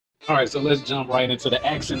All right, so let's jump right into the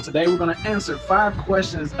action. Today we're going to answer 5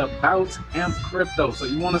 questions about AMP crypto. So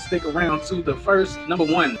you want to stick around to the first, number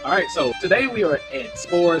 1. All right, so today we are at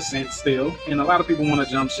 4 cents still, and a lot of people want to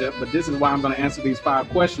jump ship, but this is why I'm going to answer these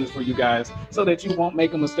 5 questions for you guys so that you won't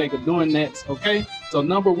make a mistake of doing that, okay? So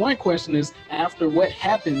number 1 question is, after what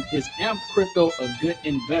happened, is AMP crypto a good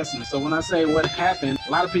investment? So when I say what happened,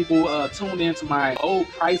 a lot of people tuned into my old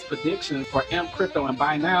price prediction for AMP crypto, and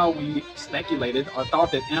by now we speculated or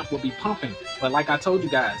thought that AMP would be pumping. But like I told you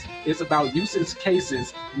guys, it's about usage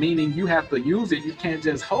cases, meaning you have to use it. You can't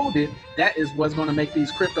just hold it. That is what's going to make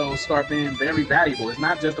these cryptos start being very valuable. It's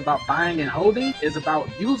not just about buying and holding. It's about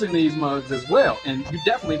using these mugs as well. And you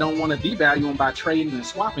definitely don't want to devalue them by trading and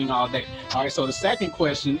swapping all day. All right, so the second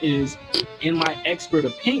question is, in my expert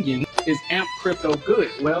opinion, is AMP crypto good?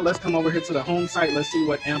 Well, let's come over here to the home site. Let's see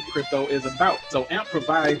what AMP crypto is about. So AMP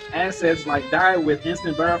provides assets like DAI with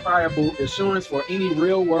instant verifiable assurance for any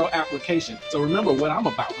real world application. So remember what I'm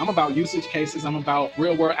about. I'm about usage cases. I'm about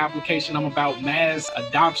real world application. I'm about mass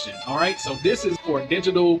adoption. All right. So this is for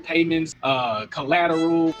digital payments,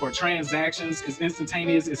 collateral for transactions. It's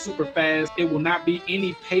instantaneous. It's super fast. It will not be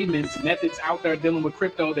any payments methods out there dealing with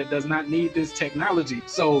crypto that does not need this technology.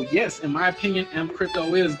 So yes, in my opinion, AMP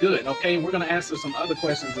crypto is good. Okay, we're going to answer some other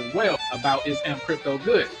questions as well about, is AMP crypto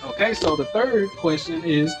good? Okay, so the third question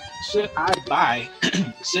is, should I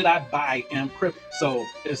buy AMP crypto? So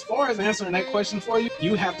as far as answering that question for you,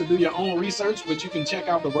 you have to do your own research, but you can check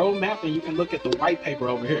out the roadmap and you can look at the white paper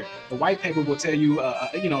over here. The white paper will tell you,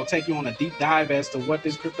 take you on a deep dive as to what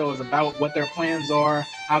this crypto is about, what their plans are,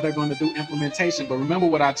 how they're going to do implementation. But remember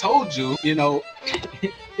what I told you,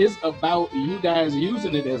 it's about you guys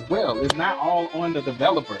using it as well. It's not all on the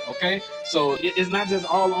developer, okay? So it's not just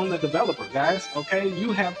all on the developer, guys, okay?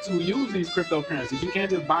 You have to use these cryptocurrencies. You can't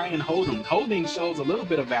just buy and hold them. Holding shows a little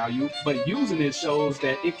bit of value, but using it shows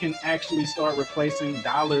that it can actually start replacing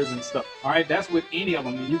dollars and stuff. All right, that's with any of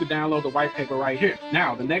them. And you can download the white paper right here.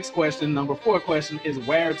 Now, the next question, number 4 question, is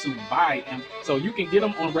where to buy them. So you can get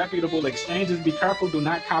them on reputable exchanges. Be careful, do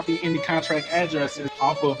not copy any contract addresses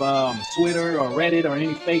off of Twitter or Reddit or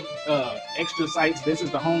any fake extra sites. This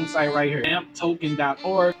is the home site right here,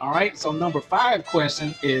 amptoken.org. All right, so number 5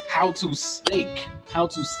 question is how to stake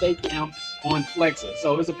AMP on Flexa.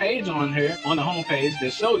 So there's a page on here on the home page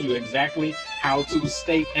that shows you exactly how to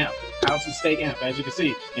stake AMP, as you can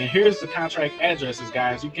see. And here's the contract addresses,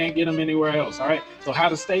 guys. You can't get them anywhere else. All right, so how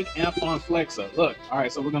to stake AMP on Flexa. Look, all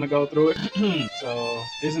right, so we're gonna go through it. So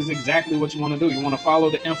this is exactly what you want to do. You want to follow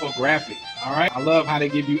the infographic. All right, I love how they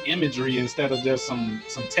give you imagery instead of just some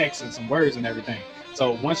text and some words and everything.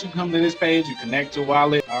 So once you come to this page, you connect your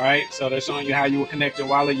wallet. All right, so they're showing you how you will connect your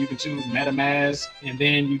wallet. You can choose MetaMask, and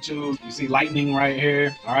then you see Lightning right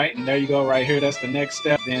here. All right, and there you go right here. That's the next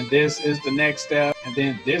step. Then this is the next step, and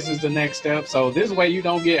then this is the next step. So this way you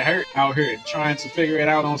don't get hurt out here trying to figure it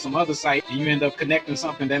out on some other site, and you end up connecting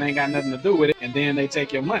something that ain't got nothing to do with it, and then they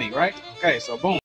take your money, right? Okay, so boom.